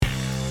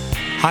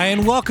Hi,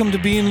 and welcome to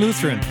Being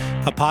Lutheran,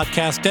 a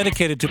podcast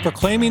dedicated to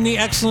proclaiming the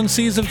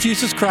excellencies of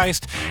Jesus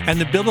Christ and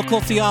the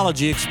biblical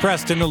theology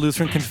expressed in the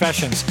Lutheran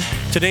Confessions.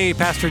 Today,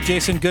 Pastor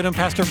Jason Goodham,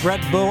 Pastor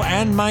Brett Bowe,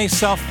 and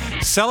myself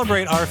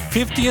celebrate our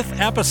 50th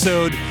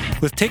episode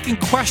with taking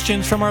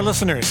questions from our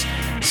listeners.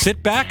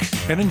 Sit back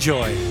and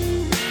enjoy.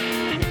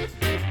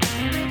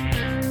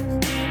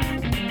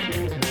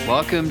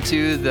 Welcome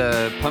to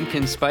the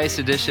pumpkin spice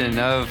edition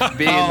of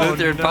Being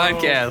Lutheran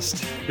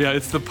podcast. Yeah,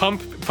 it's the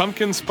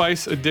pumpkin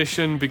spice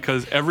edition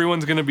because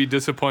everyone's going to be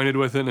disappointed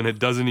with it, and it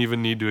doesn't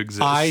even need to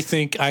exist. I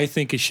think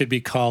it should be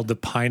called the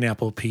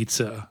pineapple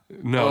pizza.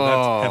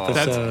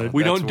 No,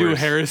 we don't do worse.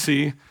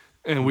 heresy,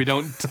 and we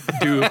don't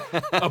do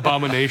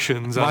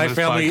abominations. My on this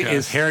family podcast.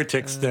 is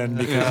heretics then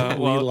because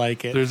we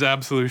like it. There's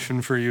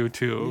absolution for you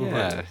too.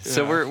 Yeah. but,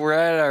 So we're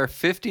at our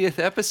 50th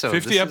episode.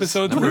 50 This is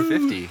episodes. number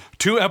Woo! 50.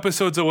 2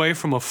 episodes away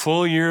from a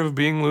full year of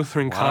Being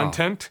Lutheran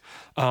content.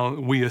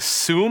 We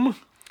assume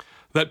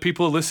that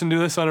people listen to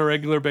this on a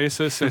regular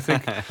basis. I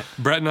think,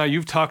 Brett and I,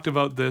 you've talked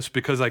about this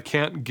because I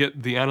can't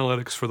get the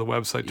analytics for the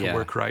website to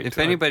work right. If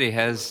anybody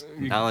has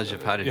knowledge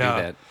of how to do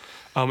that,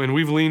 and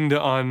we've leaned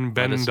on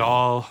Ben us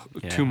Dahl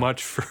know. too Yeah.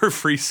 much for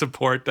free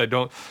support.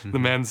 The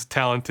man's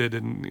talented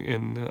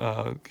and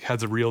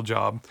has a real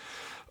job.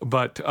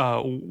 But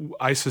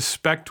I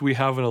suspect we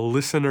have a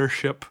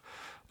listenership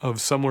of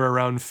somewhere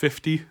around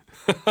 50.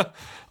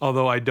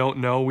 Although I don't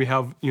know. We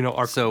have,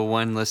 our... so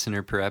one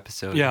listener per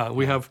episode.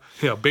 we have,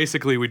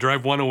 basically we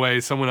drive one away,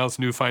 someone else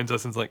new finds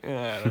us and is like,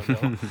 I don't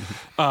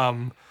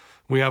know.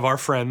 We have our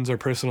friends, our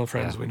personal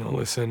friends we know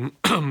listen,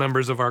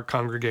 members of our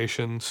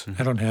congregations.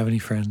 I don't have any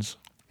friends.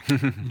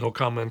 No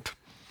comment.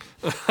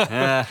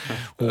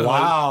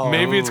 Wow.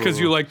 Maybe it's because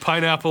you like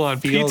pineapple on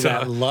Feel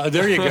pizza. that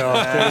there you go.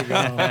 There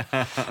you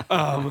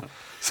go.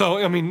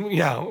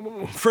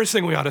 So, first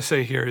thing we ought to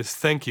say here is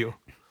thank you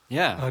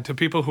to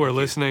people who are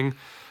listening.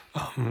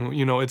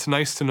 It's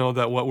nice to know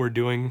that what we're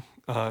doing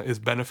is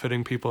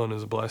benefiting people and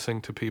is a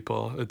blessing to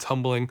people. It's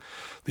humbling.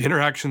 The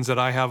interactions that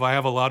I have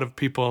a lot of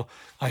people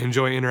I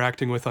enjoy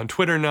interacting with on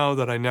Twitter now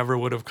that I never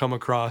would have come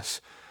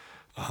across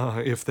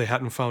if they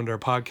hadn't found our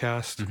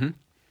podcast. Mm-hmm.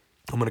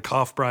 I'm going to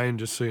cough, Brian,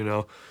 just so you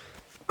know.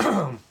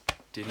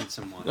 Do you need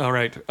some water? All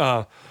right.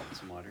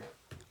 Some water.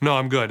 No,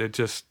 I'm good. It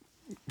just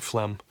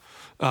phlegm.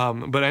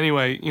 But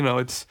anyway,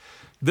 it's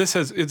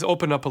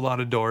opened up a lot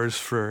of doors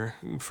for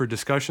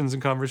discussions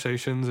and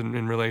conversations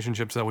and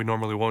relationships that we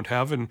normally won't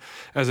have. And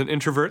as an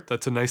introvert,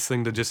 that's a nice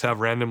thing to just have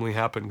randomly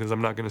happen because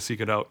I'm not going to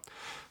seek it out.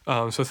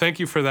 So thank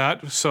you for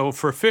that. So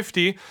for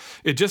 50,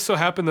 it just so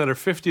happened that our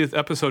 50th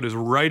episode is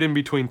right in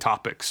between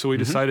topics. So we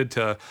decided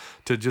to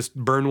just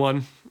burn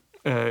one.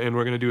 And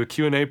we're going to do a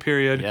Q&A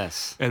period.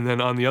 Yes. And then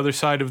on the other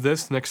side of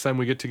this, next time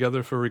we get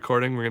together for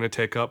recording, we're going to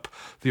take up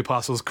the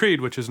Apostles'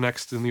 Creed, which is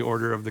next in the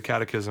order of the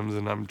catechisms,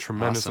 and I'm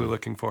tremendously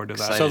looking forward to that.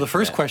 Excited. So the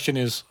first question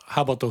is,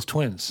 how about those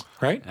twins,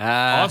 right?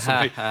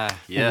 Awesome. Hey,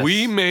 Yes.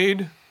 we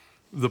made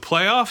the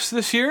playoffs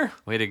this year.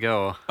 Way to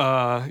go.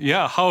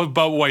 How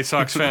about White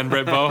Sox fan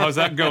Brett Bowe? How's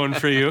that going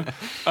for you?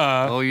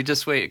 You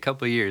just wait a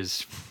couple of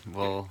years.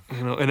 Well,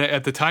 And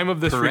at the time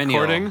of this Perennial.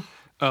 recording,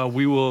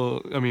 we will,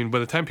 by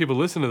the time people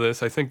listen to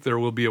this, I think there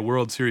will be a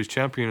World Series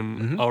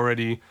champion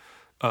already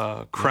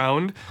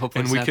crowned.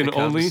 Hopefully And we it's can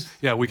not the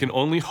Cubs. we can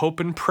only hope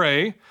and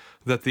pray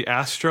that the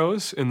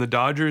Astros and the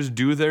Dodgers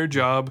do their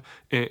job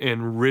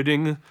in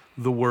ridding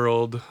the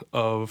world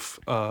of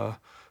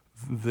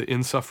the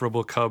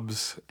insufferable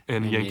Cubs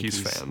and Yankees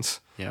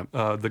fans. Yep.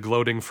 The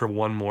gloating for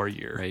one more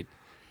year. Right.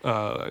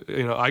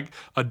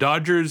 A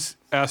Dodgers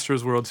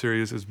Astros World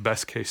Series is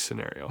best case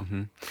scenario.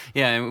 Mm-hmm.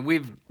 Yeah, and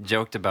we've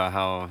joked about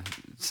how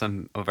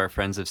some of our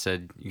friends have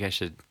said you guys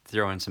should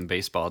throw in some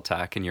baseball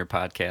talk in your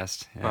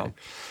podcast. Well,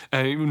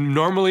 and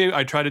normally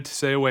I try to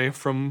stay away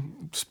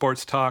from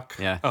sports talk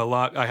a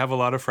lot. I have a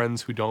lot of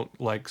friends who don't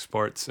like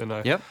sports, and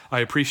I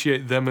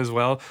appreciate them as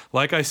well.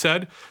 Like I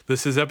said,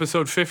 this is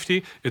episode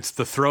 50. It's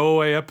the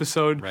throwaway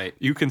episode. Right.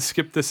 You can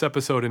skip this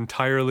episode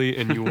entirely,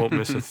 and you won't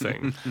miss a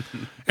thing.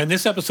 And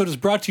this episode is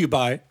brought to you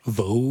by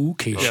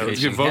Vocation. Yeah, let's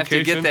get You have to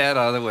vocation. get that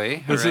out of the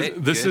way. This All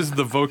right, this good. is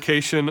the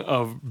vocation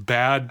of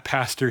bad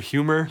pastor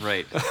humor.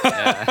 Right.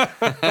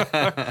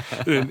 Yeah.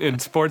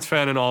 and sports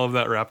fan and all of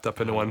that wrapped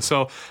up into one.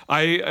 So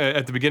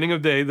at the beginning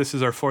of the day, this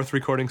is our 4th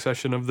recording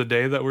session of the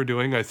day that we're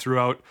doing. I threw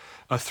out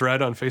a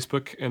thread on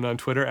Facebook and on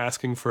Twitter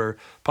asking for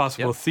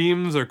possible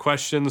themes or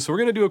questions. So we're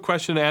going to do a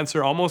question and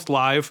answer almost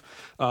live.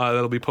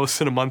 That'll be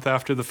posted a month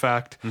after the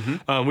fact.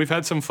 Mm-hmm. We've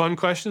had some fun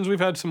questions. We've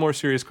had some more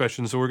serious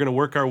questions. So we're going to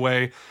work our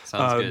way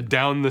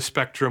down the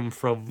spectrum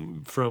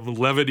from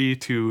levity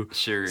to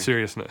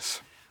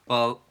seriousness.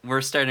 Well,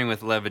 we're starting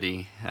with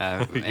levity,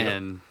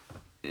 and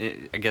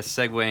I guess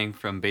segueing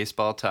from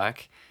baseball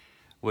talk,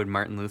 Would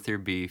Martin Luther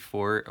be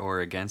for or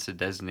against a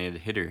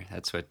designated hitter?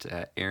 That's what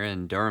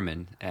Aaron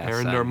Dorman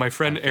asked. My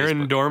friend on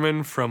Aaron Facebook.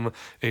 Dorman from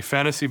a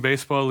fantasy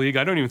baseball league.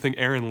 I don't even think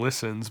Aaron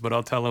listens, but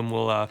I'll tell him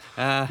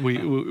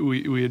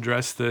we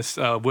address this.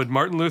 Would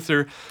Martin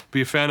Luther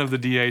be a fan of the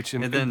DH?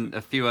 And then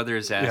a few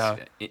others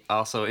asked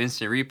also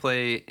instant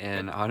replay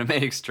and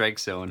automatic strike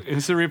zone.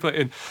 Instant replay.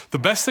 And the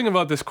best thing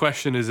about this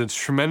question is it's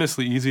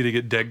tremendously easy to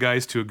get dead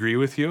guys to agree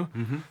with you.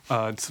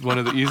 It's one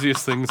of the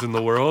easiest things in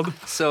the world.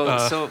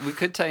 So we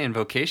could tie in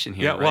vocation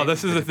here. Yeah, well, right?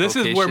 this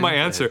is where my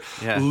answer.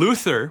 Yeah.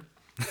 Luther,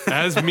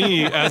 as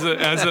me, as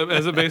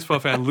a baseball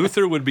fan,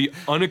 Luther would be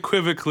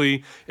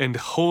unequivocally and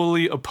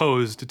wholly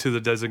opposed to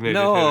the designated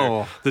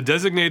hitter. The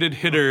designated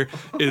hitter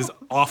is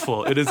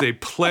awful. It is a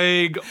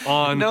plague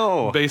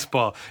on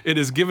baseball. It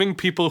is giving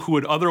people who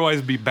would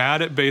otherwise be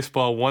bad at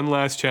baseball one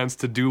last chance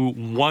to do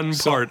one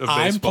part of baseball.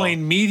 I'm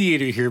playing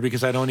mediator here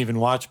because I don't even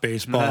watch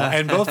baseball.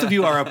 And both of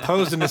you are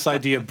opposed in this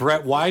idea.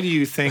 Brett, why do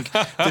you think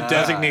the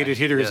designated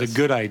hitter is a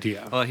good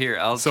idea? Well, here,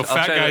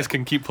 fat guys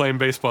can keep playing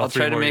baseball. I'll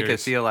try to make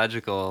years. a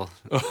theological.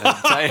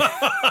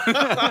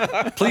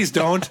 Please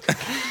don't.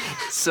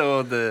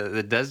 So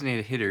the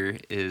designated hitter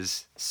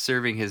is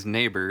serving his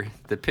neighbor,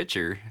 the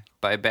pitcher,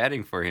 by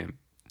batting for him.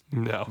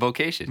 No.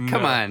 Vocation.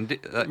 Come on.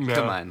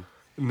 Come on.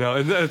 No,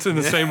 it's in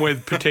the same way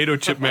the potato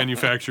chip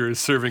manufacturer is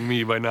serving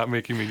me by not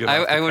making me get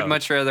off the I would couch.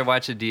 much rather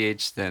watch a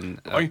DH than...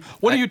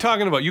 What are you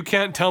talking about? You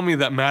can't tell me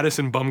that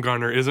Madison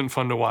Bumgarner isn't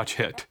fun to watch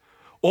hit.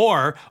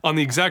 Or, on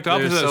the exact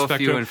opposite so of the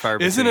few and far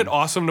spectrum, isn't it between.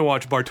 awesome to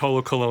watch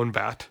Bartolo Colon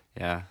bat?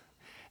 Yeah.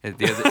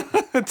 The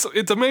other,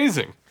 It's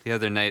amazing. the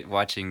other night,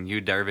 watching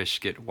Yu Darvish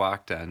get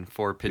walked on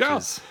 4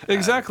 pitches. Yeah,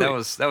 exactly.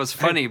 That was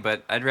funny,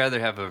 but I'd rather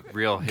have a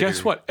real hitter.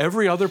 Guess what?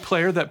 Every other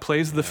player that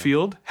plays the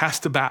field has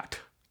to bat.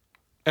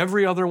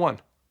 Every other one.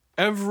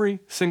 Every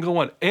single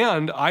one.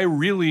 And I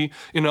really,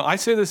 I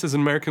say this as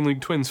an American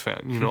League Twins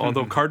fan,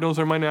 although Cardinals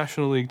are my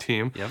National League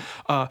team,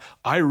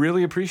 I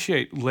really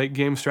appreciate late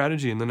game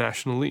strategy in the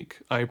National League.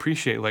 I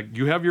appreciate,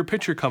 you have your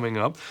pitcher coming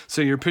up,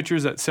 say your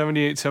pitcher's at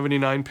 78,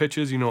 79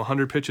 pitches,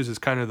 100 pitches is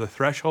kind of the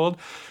threshold.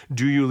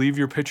 Do you leave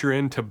your pitcher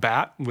in to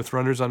bat with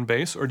runners on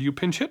base, or do you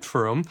pinch hit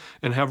for him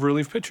and have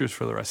relief pitchers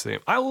for the rest of the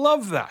game? I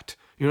love that.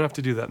 You don't have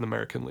to do that in the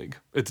American League.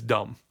 It's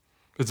dumb.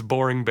 It's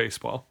boring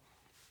baseball.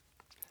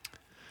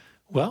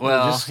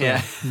 Well,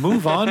 just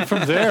move on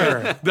from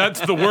there. That's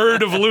the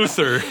word of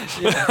Luther.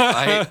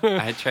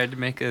 I tried to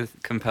make a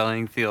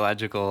compelling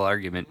theological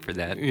argument for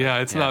that. Yeah,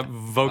 it's not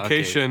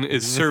vocation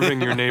is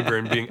serving your neighbor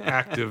and being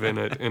active in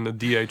it, and the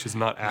DH is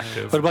not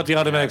active. What about the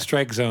automatic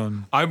strike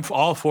zone? I'm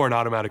all for an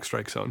automatic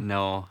strike zone.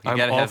 No, you I'm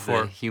got to all have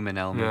for the human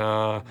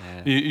element.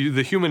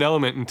 The human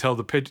element until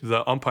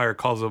the umpire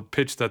calls a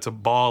pitch that's a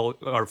ball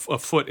or a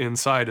foot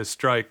inside a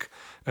strike,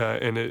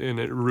 and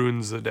it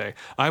ruins the day.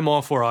 I'm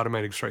all for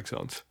automatic strike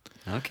zones.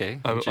 Okay,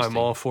 I'm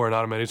all for an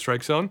automated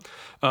strike zone,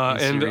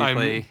 and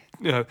replay.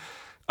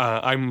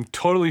 I'm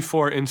totally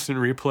for instant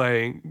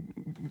replay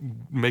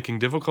making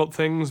difficult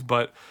things.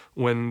 But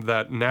when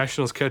that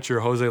Nationals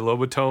catcher Jose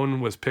Lobaton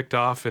was picked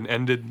off and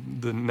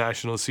ended the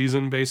national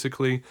season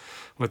basically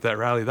with that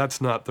rally, that's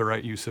not the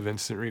right use of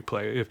instant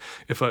replay.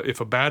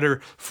 If a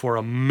batter for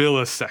a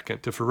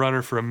millisecond, if a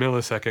runner for a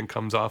millisecond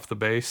comes off the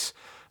base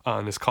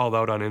and is called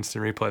out on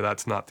instant replay,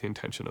 that's not the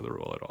intention of the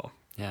rule at all.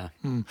 Yeah.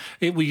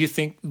 Will you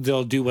think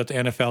they'll do what the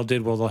NFL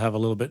did, where they'll have a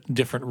little bit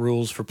different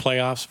rules for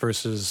playoffs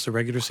versus the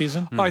regular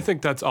season? I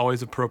think that's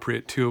always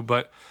appropriate too.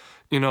 But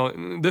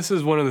this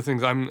is one of the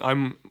things.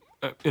 I'm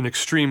an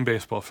extreme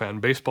baseball fan.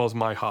 Baseball's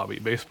my hobby.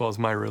 Baseball's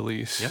my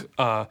release.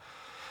 Yep.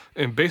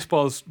 And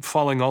baseball's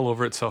falling all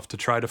over itself to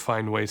try to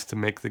find ways to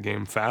make the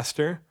game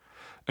faster.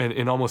 And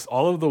in almost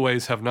all of the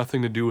ways have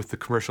nothing to do with the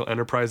commercial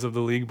enterprise of the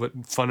league,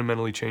 but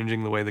fundamentally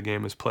changing the way the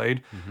game is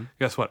played.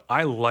 Guess what?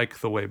 I like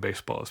the way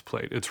baseball is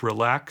played. It's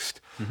relaxed.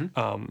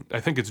 I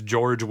think it's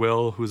George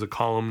Will, who's a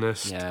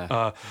columnist,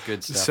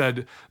 good stuff.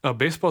 said,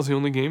 baseball's the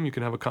only game you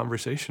can have a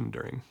conversation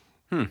during.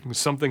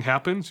 Something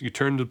happens, you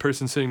turn to the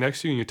person sitting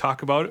next to you and you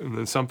talk about it, and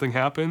then something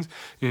happens,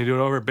 and you do it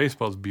over.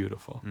 Baseball's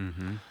beautiful.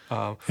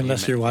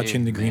 Unless you're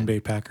watching the Green Bay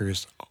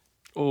Packers.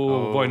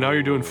 Oh, boy, now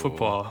you're doing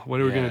football.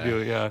 What are we going to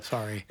do? Yeah.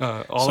 Sorry.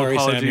 Sorry,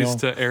 apologies Samuel.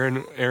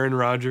 to Aaron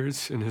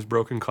Rodgers and his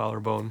broken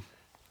collarbone.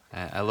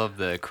 I love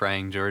the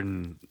Crying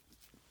Jordan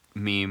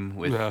meme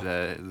with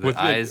the With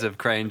the- eyes of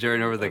Crying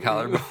Jordan over the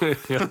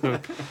collarbone.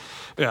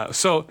 Yeah.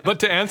 So,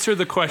 but to answer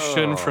the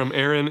question from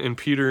Aaron and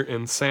Peter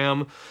and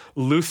Sam,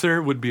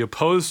 Luther would be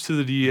opposed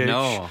to the DH.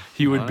 No.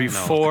 He would No, be no.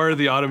 for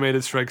the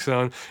automated strike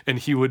zone, and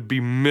he would be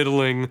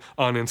middling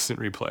on instant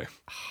replay.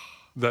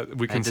 That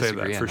we can I say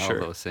disagree that for on all sure.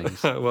 those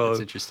things. Well, That's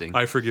interesting.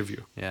 I forgive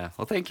you. Yeah.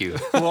 Well, thank you.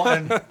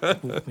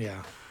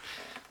 Yeah.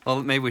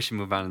 Well, maybe we should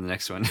move on to the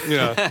next one.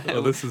 Yeah.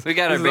 Well, this is We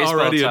got our this is baseball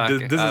already talk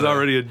this is out of-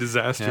 already a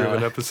disaster of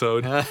an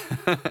episode. All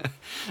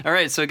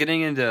right. So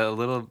getting into a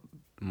little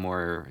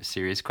more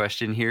serious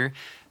question here.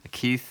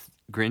 Keith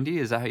Grindy,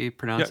 is that how you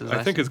pronounce his Yeah, I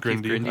last think name? it's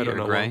Grindy. Keith Grindy I don't or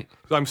know. Grind?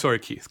 I'm sorry,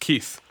 Keith.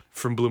 Keith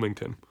from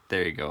Bloomington.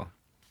 There you go.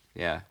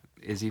 Yeah.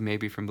 is he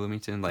maybe from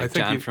Bloomington? I Like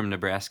think John from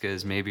Nebraska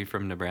is maybe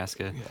from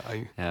Nebraska.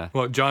 Yeah.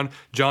 Well, John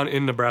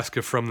in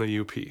Nebraska from the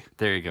UP.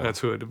 There you go. That's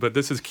who it. But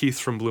this is Keith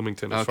from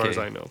Bloomington, as far as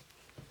I know.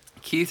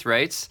 Keith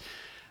writes,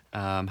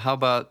 how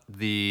about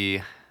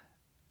the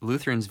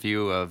Lutherans'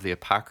 view of the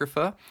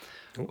Apocrypha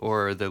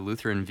or the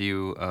Lutheran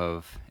view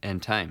of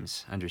end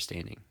times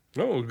understanding?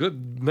 Oh,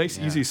 good. Nice,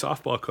 easy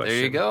softball question.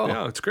 There you go.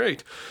 Yeah, it's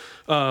great.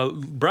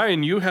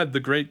 Brian, you had the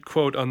great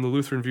quote on the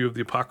Lutheran view of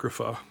the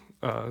Apocrypha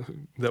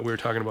that we were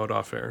talking about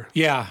off air.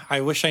 Yeah, I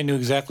wish I knew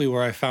exactly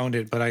where I found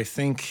it, but I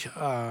think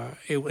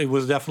it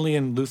was definitely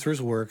in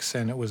Luther's works,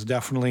 and it was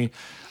definitely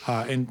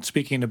in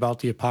speaking about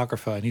the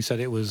Apocrypha, and he said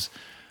it was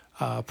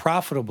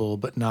profitable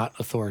but not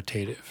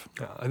authoritative.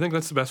 Yeah, I think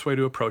that's the best way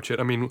to approach it.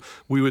 I mean,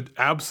 we would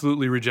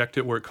absolutely reject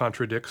it where it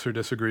contradicts or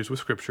disagrees with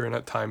Scripture, and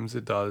at times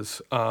it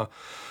does.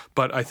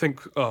 But I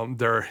think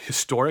there are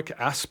historic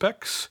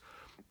aspects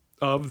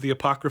of the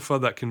Apocrypha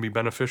that can be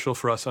beneficial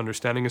for us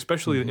understanding,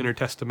 especially the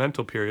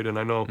intertestamental period. And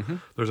I know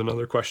there's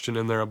another question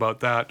in there about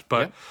that,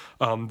 but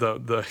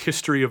the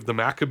history of the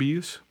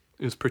Maccabees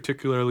is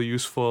particularly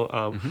useful.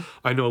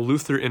 I know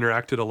Luther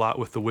interacted a lot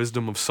with the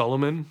Wisdom of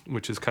Solomon,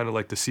 which is kind of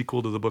like the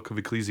sequel to the book of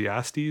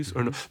Ecclesiastes.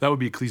 Or no, that would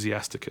be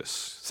Ecclesiasticus.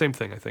 Same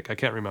thing, I think. I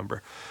can't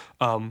remember.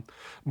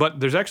 But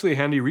there's actually a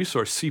handy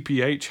resource.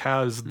 CPH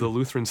has the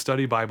Lutheran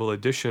Study Bible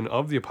edition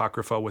of the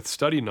Apocrypha with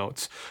study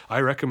notes. I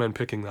recommend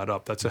picking that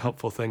up. That's a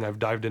helpful thing. I've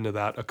dived into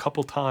that a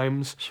couple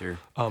times. Sure.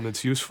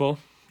 It's useful.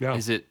 Yeah.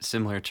 Is it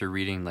similar to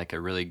reading like a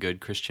really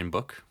good Christian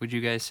book, would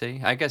you guys say?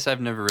 I guess I've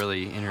never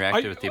really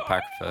interacted with the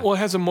Apocrypha. Well, it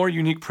has a more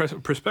unique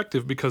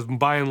perspective because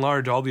by and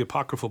large, all the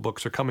Apocryphal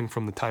books are coming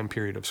from the time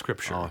period of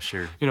Scripture. Oh,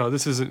 sure. You know,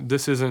 this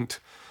isn't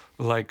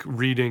like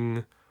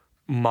reading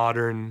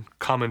modern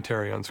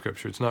commentary on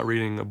Scripture. It's not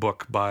reading a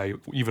book by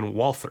even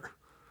Walther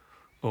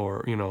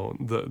or, you know,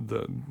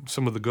 the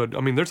some of the good.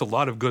 I mean, there's a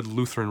lot of good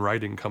Lutheran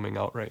writing coming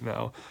out right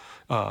now.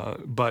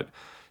 But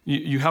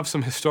you have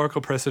some historical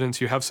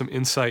precedents. You have some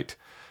insight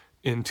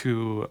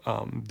into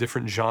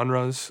different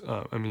genres.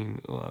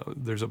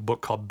 There's a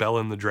book called Bell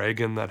and the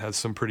Dragon that has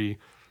some pretty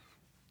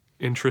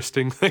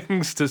interesting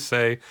things to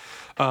say.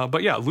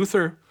 But yeah,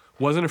 Luther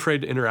wasn't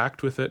afraid to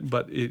interact with it,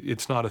 but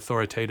it's not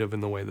authoritative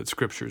in the way that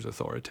Scripture is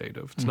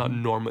authoritative. It's not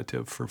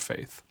normative for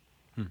faith.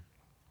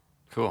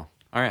 Cool.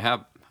 All right,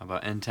 how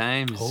about end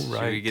times? All right.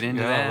 Should we get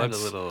into that a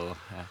little?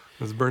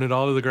 Let's burn it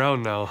all to the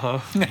ground now, huh?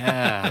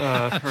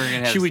 Yeah. We're gonna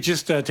have Should we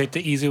just take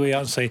the easy way out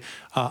and say,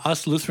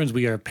 us Lutherans,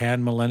 we are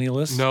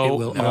pan-millennialists? No, it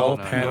will all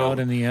pan out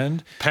in the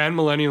end?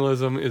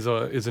 Pan-millennialism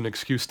is an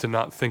excuse to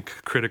not think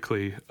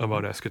critically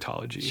about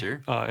eschatology.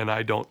 Sure. And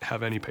I don't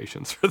have any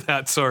patience for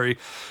that, sorry.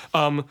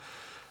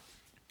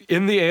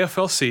 In the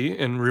AFLC,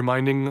 and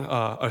reminding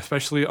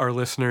especially our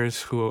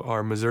listeners who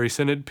are Missouri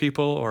Synod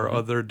people or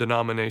other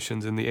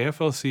denominations, in the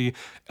AFLC,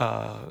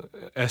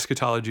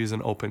 eschatology is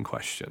an open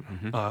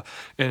question.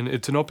 And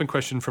it's an open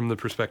question from the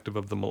perspective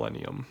of the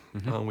millennium.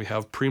 We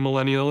have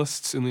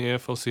premillennialists in the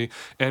AFLC,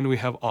 and we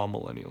have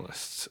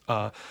amillennialists.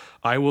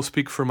 I will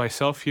speak for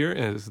myself here,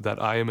 is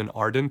that I am an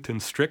ardent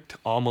and strict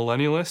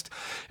amillennialist,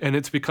 and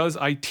it's because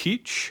I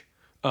teach.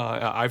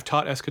 I've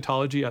taught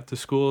eschatology at the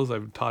schools.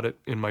 I've taught it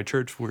in my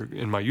church.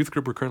 In my youth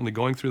group, we're currently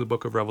going through the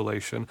book of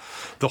Revelation.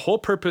 The whole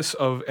purpose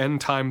of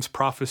end times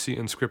prophecy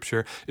in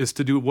Scripture is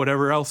to do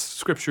whatever else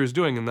Scripture is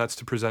doing, and that's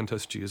to present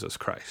us Jesus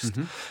Christ.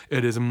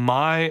 It is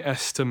my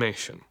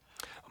estimation,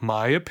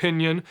 my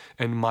opinion,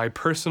 and my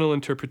personal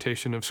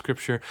interpretation of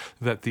Scripture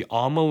that the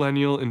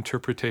amillennial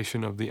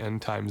interpretation of the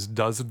end times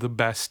does the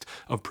best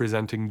of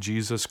presenting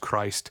Jesus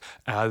Christ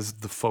as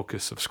the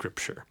focus of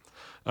Scripture.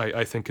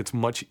 I think it's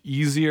much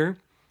easier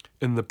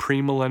in the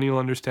premillennial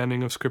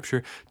understanding of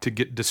Scripture to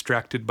get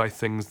distracted by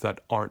things that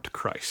aren't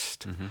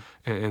Christ.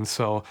 And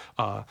so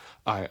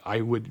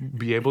I would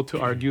be able to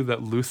argue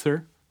that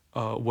Luther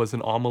was an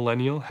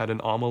amillennial, had an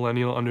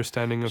amillennial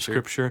understanding of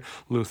Scripture.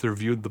 Luther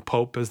viewed the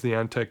Pope as the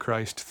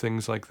Antichrist,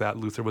 things like that.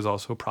 Luther was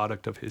also a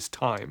product of his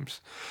times.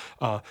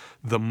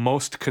 The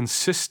most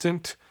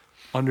consistent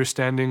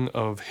understanding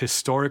of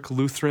historic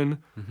Lutheran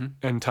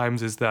end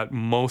times is that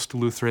most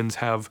Lutherans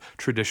have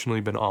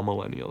traditionally been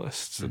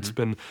amillennialists. It's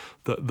been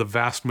the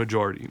vast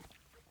majority.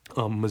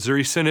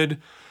 Missouri Synod,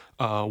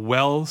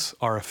 Wells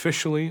are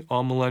officially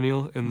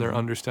amillennial in their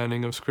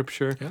understanding of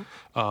Scripture.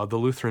 The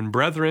Lutheran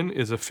Brethren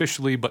is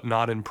officially, but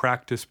not in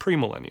practice,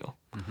 premillennial.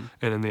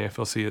 And in the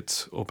AFLC,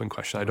 it's open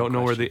question. I don't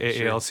know where the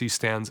AALC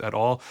stands at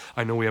all.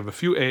 I know we have a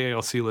few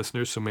AALC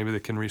listeners, so maybe they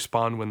can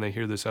respond when they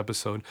hear this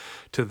episode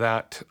to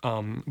that.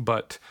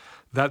 But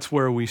that's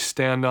where we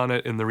stand on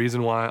it. And the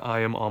reason why I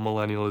am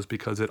amillennial is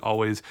because it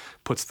always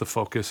puts the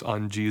focus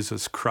on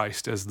Jesus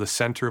Christ as the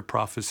center of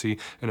prophecy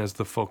and as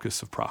the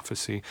focus of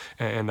prophecy.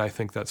 And I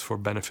think that's for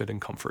benefit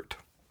and comfort.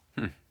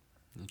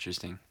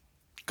 Interesting.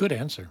 Good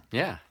answer.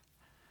 Yeah.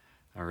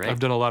 All right. I've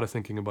done a lot of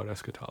thinking about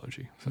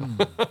eschatology. So.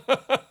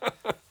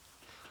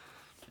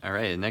 All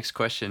right. Next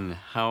question.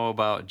 How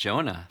about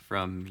Jonah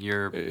from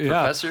your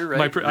professor,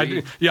 right?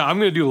 I'm going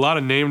to do a lot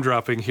of name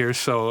dropping here.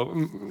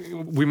 So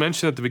we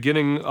mentioned at the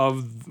beginning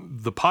of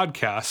the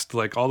podcast,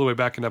 like all the way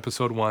back in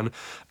episode 1,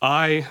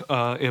 I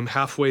am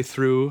halfway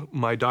through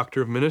my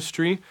Doctor of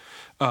Ministry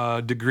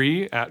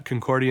degree at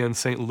Concordia in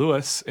St.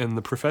 Louis, and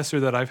the professor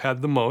that I've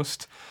had the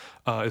most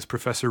is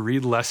Professor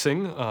Reed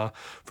Lessing.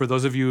 For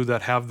those of you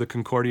that have the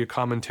Concordia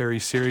commentary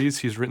series,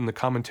 he's written the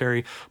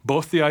commentary,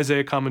 both the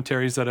Isaiah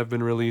commentaries that have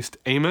been released,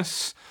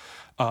 Amos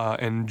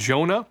and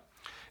Jonah.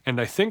 And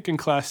I think in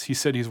class he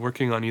said he's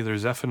working on either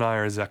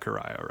Zephaniah or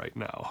Zechariah right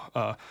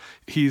now.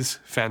 He's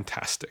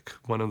fantastic.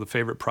 One of the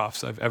favorite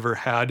profs I've ever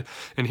had.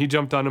 And he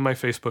jumped onto my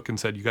Facebook and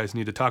said, you guys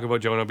need to talk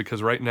about Jonah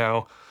because right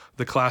now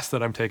the class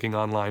that I'm taking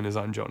online is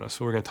on Jonah.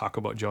 So we're going to talk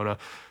about Jonah.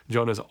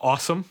 Jonah's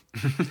awesome.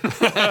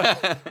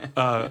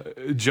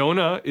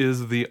 Jonah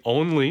is the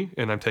only,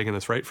 and I'm taking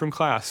this right from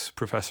class,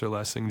 Professor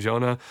Lessing,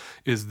 Jonah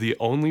is the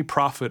only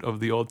prophet of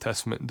the Old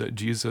Testament that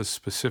Jesus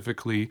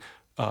specifically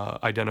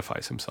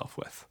identifies himself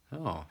with.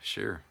 Oh,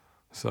 sure.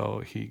 So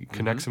he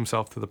connects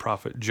himself to the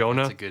prophet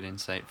Jonah. That's a good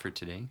insight for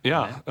today.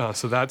 Yeah,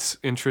 so that's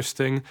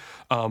interesting.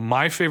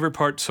 My favorite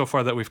part so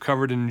far that we've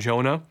covered in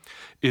Jonah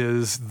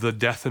is the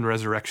death and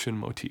resurrection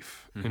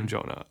motif in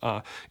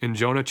Jonah. In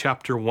Jonah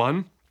chapter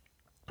 1,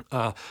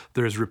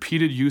 there's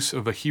repeated use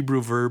of a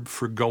Hebrew verb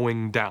for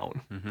going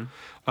down.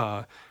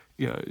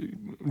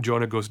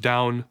 Jonah goes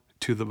down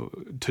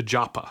to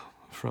Joppa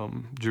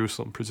from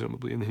Jerusalem,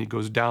 presumably, and then he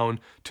goes down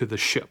to the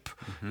ship,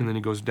 and then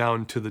he goes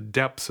down to the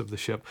depths of the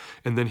ship,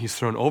 and then he's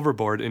thrown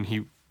overboard, and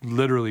he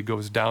literally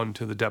goes down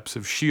to the depths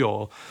of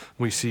Sheol,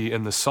 we see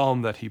in the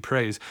psalm that he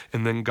prays,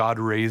 and then God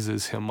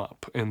raises him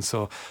up. And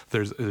so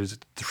there's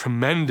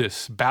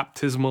tremendous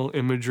baptismal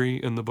imagery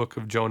in the book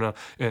of Jonah,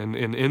 and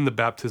in the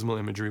baptismal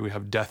imagery we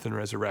have death and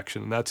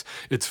resurrection. And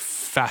it's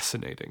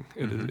fascinating.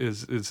 It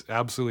is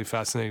absolutely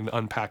fascinating to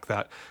unpack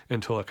that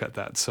and to look at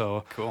that.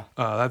 So cool.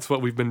 That's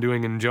what we've been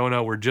doing in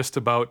Jonah. We're just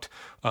about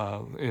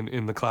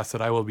in the class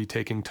that I will be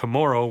taking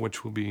tomorrow,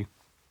 which will be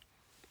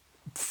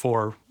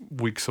 4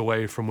 weeks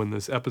away from when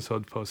this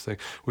episode's posting,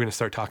 we're going to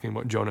start talking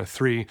about Jonah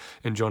 3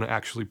 and Jonah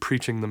actually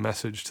preaching the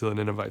message to the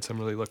Ninevites. I'm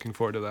really looking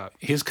forward to that.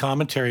 His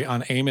commentary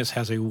on Amos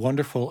has a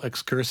wonderful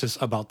excursus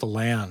about the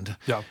land.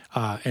 Yeah.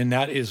 And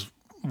that is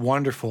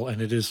wonderful,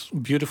 and it is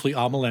beautifully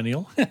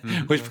amillennial,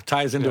 which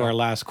ties into our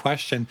last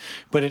question.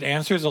 But it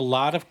answers a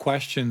lot of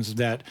questions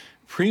that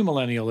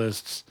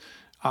premillennialists,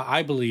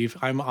 I believe,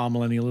 I'm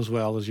amillennial as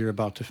well, as you're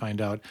about to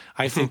find out,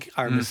 I think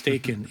are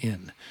mistaken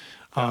in.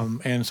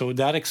 And so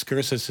that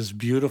excursus is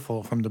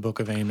beautiful from the book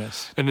of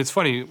Amos. And it's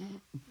funny,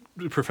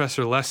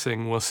 Professor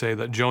Lessing will say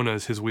that Jonah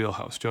is his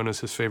wheelhouse. Jonah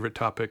is his favorite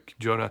topic.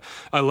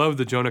 I love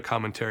the Jonah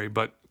commentary,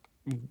 but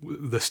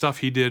the stuff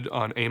he did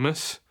on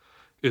Amos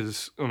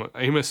is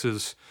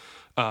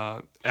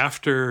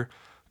after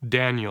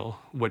Daniel,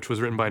 which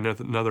was written by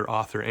another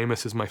author.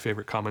 Amos is my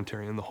favorite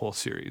commentary in the whole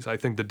series. I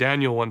think the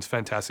Daniel one's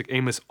fantastic.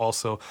 Amos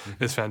also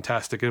is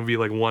fantastic. It would be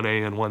like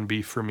 1A and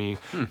 1B for me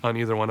on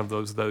either one of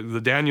those.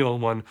 The Daniel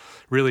one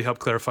really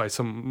helped clarify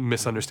some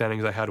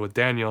misunderstandings I had with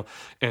Daniel,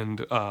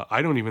 and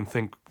I don't even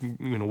think,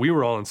 we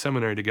were all in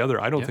seminary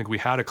together. I don't think we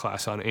had a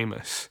class on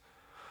Amos.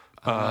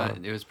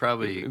 It was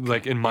probably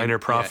like in Minor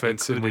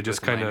Prophets, and we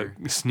just kind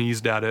of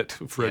sneezed at it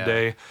for a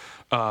day.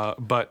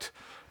 But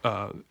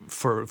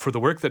for the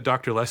work that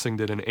Dr. Lessing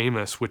did in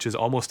Amos, which is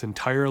almost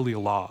entirely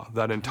law,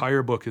 that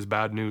entire book is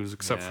bad news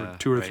except for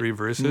 2 or 3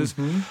 verses.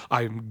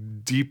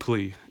 I'm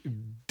deeply,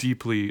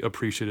 deeply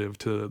appreciative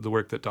to the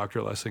work that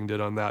Dr. Lessing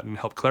did on that and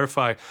helped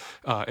clarify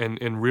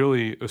and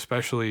really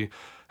especially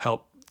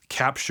help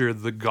capture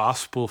the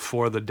gospel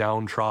for the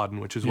downtrodden,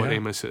 which is what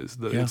Amos is.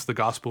 It's the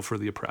gospel for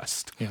the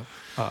oppressed.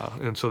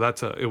 And so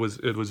it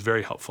was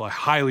very helpful. I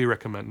highly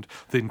recommend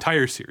the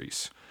entire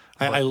series.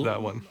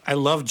 That one. I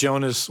love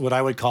Jonah's, what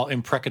I would call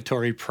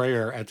imprecatory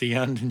prayer at the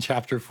end in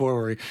chapter 4,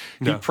 where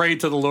he prayed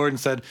to the Lord and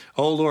said,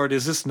 "Oh Lord,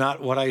 is this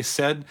not what I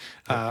said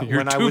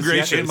when I was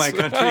yet in my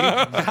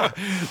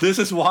country? This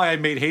is why I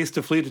made haste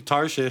to flee to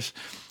Tarshish,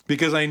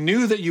 because I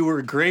knew that you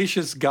were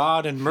gracious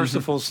God and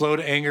merciful, slow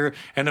to anger,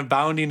 and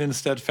abounding in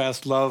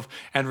steadfast love,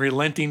 and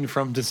relenting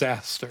from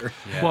disaster."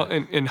 Yeah. Well,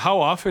 and how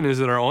often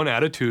is it our own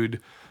attitude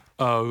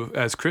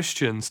as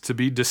Christians to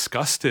be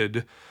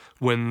disgusted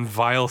when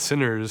vile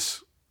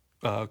sinners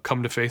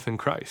come to faith in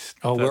Christ?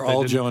 We're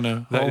all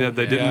Jonah.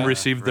 They didn't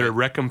receive their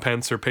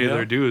recompense or pay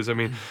their dues. I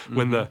mean,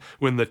 when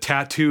the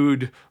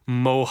tattooed,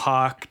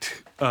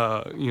 mohawked,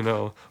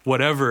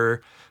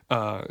 whatever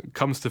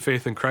comes to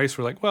faith in Christ,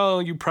 we're like,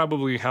 well, you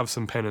probably have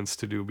some penance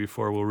to do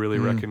before we'll really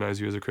recognize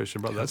you as a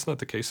Christian. But that's not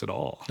the case at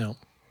all. No.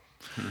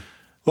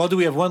 Well, do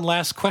we have one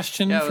last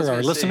question for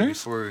our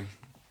listeners?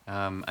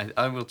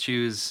 I will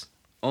choose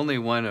only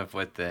one of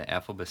what the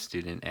Alphabet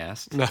student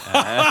asked.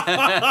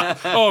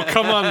 Oh,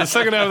 come on. The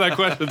second half of that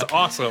question is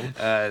awesome.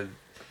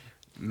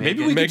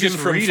 Maybe we could just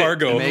from read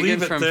Fargo. It. Megan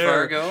from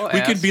Fargo.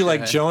 We could be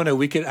like Jonah.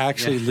 We could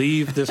actually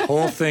leave this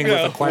whole thing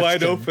with a question.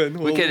 Wide open.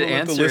 We could let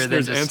answer, the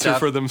listeners then answer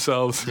for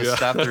themselves. Just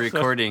stop the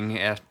recording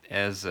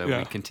as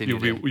we continue.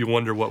 You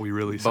wonder what we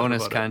really said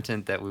bonus about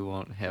content that we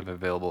won't have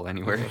available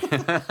anywhere.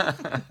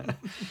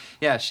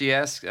 She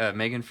asked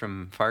Megan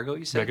from Fargo.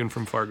 You said Megan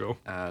from Fargo.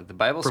 The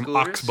Bible from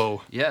schoolers.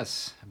 Oxbow.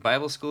 Yes,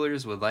 Bible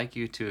schoolers would like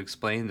you to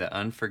explain the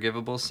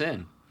unforgivable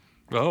sin.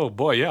 Oh,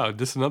 boy, yeah.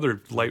 This is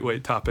another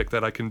lightweight topic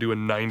that I can do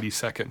in 90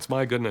 seconds.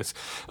 My goodness.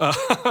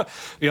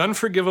 The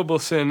unforgivable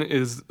sin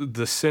is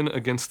the sin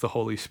against the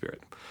Holy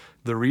Spirit.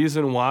 The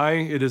reason why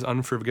it is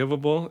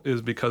unforgivable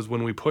is because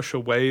when we push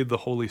away the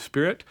Holy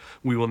Spirit,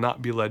 we will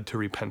not be led to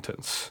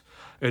repentance.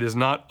 It is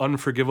not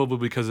unforgivable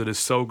because it is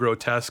so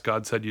grotesque.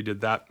 God said you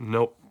did that.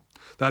 Nope.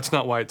 That's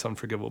not why it's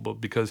unforgivable,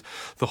 because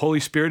the Holy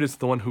Spirit is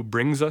the one who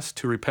brings us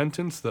to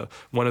repentance.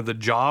 One of the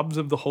jobs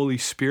of the Holy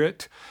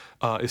Spirit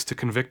is to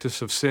convict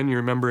us of sin. You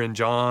remember in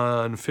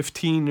John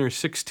 15 or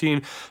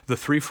 16, the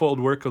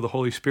threefold work of the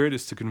Holy Spirit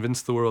is to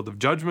convince the world of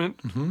judgment,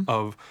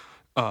 to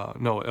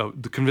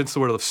convince the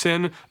world of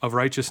sin, of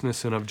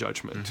righteousness, and of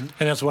judgment. And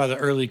that's why the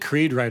early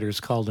creed writers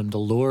called him the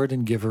Lord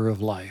and giver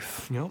of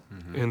life. Yep.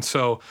 And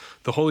so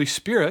the Holy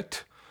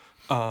Spirit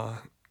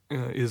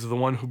is the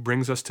one who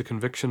brings us to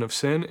conviction of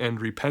sin and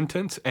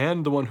repentance,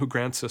 and the one who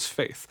grants us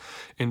faith.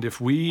 And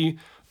if we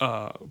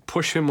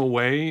push him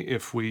away,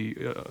 if we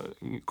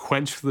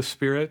quench the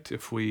Spirit,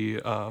 if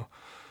we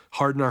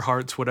harden our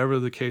hearts, whatever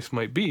the case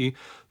might be,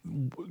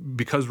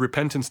 because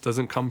repentance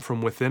doesn't come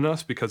from within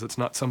us, because it's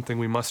not something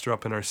we muster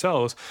up in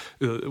ourselves,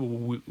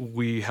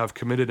 we have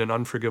committed an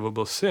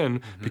unforgivable sin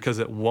because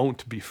it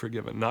won't be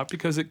forgiven. Not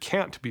because it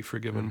can't be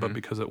forgiven, but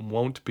because it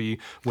won't be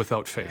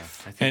without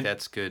faith. Yeah, I think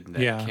that's good,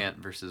 that can't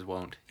versus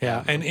won't.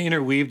 Yeah, and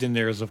interweaved in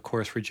there is, of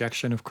course,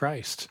 rejection of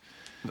Christ.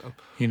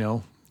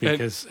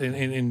 Because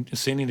in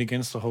sinning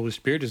against the Holy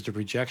Spirit is the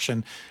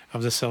rejection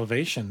of the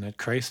salvation that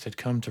Christ had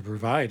come to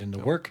provide, and the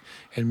work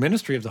and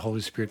ministry of the Holy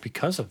Spirit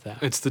because of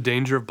that. It's the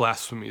danger of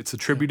blasphemy. It's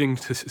attributing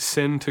to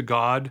sin to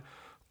God,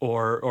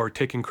 or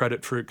taking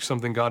credit for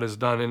something God has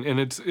done. And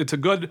it's a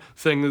good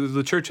thing.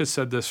 The church has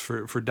said this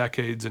for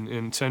decades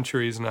and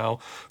centuries now.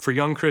 For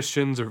young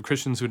Christians or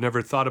Christians who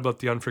never thought about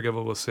the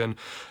unforgivable sin,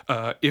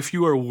 if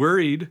you are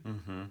worried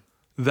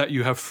that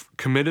you have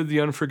committed the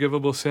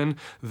unforgivable sin,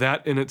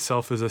 that in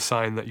itself is a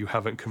sign that you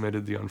haven't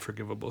committed the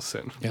unforgivable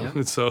sin. Yeah.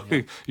 And so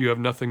you have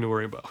nothing to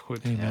worry about.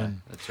 Amen. Yeah,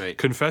 that's right.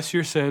 Confess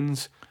your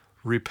sins,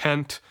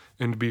 repent,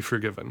 and be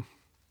forgiven.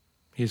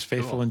 He's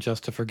faithful and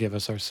just to forgive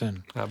us our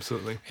sin.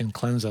 Absolutely. And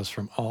cleanse us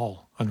from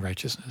all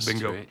unrighteousness.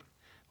 Bingo. That's right.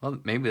 Well,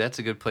 maybe that's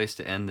a good place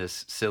to end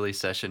this silly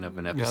session of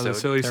an episode. Yeah, the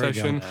silly There we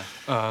session.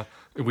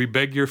 We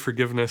beg your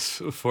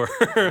forgiveness for,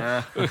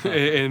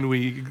 and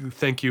we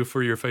thank you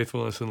for your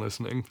faithfulness in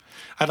listening.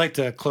 I'd like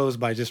to close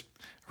by just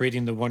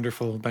reading the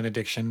wonderful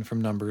benediction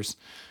from Numbers.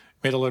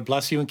 May the Lord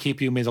bless you and keep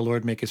you. May the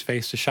Lord make his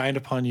face to shine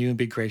upon you and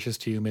be gracious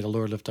to you. May the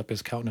Lord lift up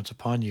his countenance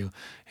upon you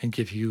and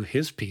give you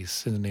his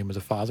peace, in the name of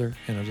the Father,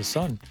 and of the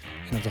Son,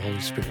 and of the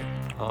Holy Spirit.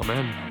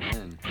 Amen.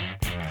 Amen.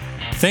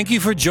 Thank you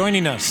for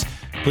joining us.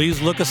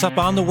 Please look us up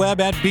on the web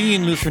at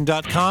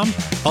beinglutheran.com.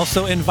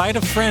 Also, invite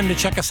a friend to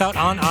check us out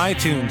on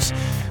iTunes.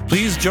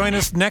 Please join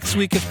us next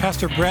week as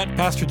Pastor Brett,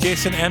 Pastor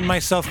Jason, and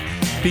myself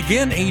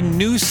begin a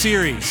new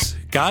series.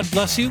 God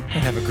bless you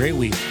and have a great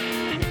week.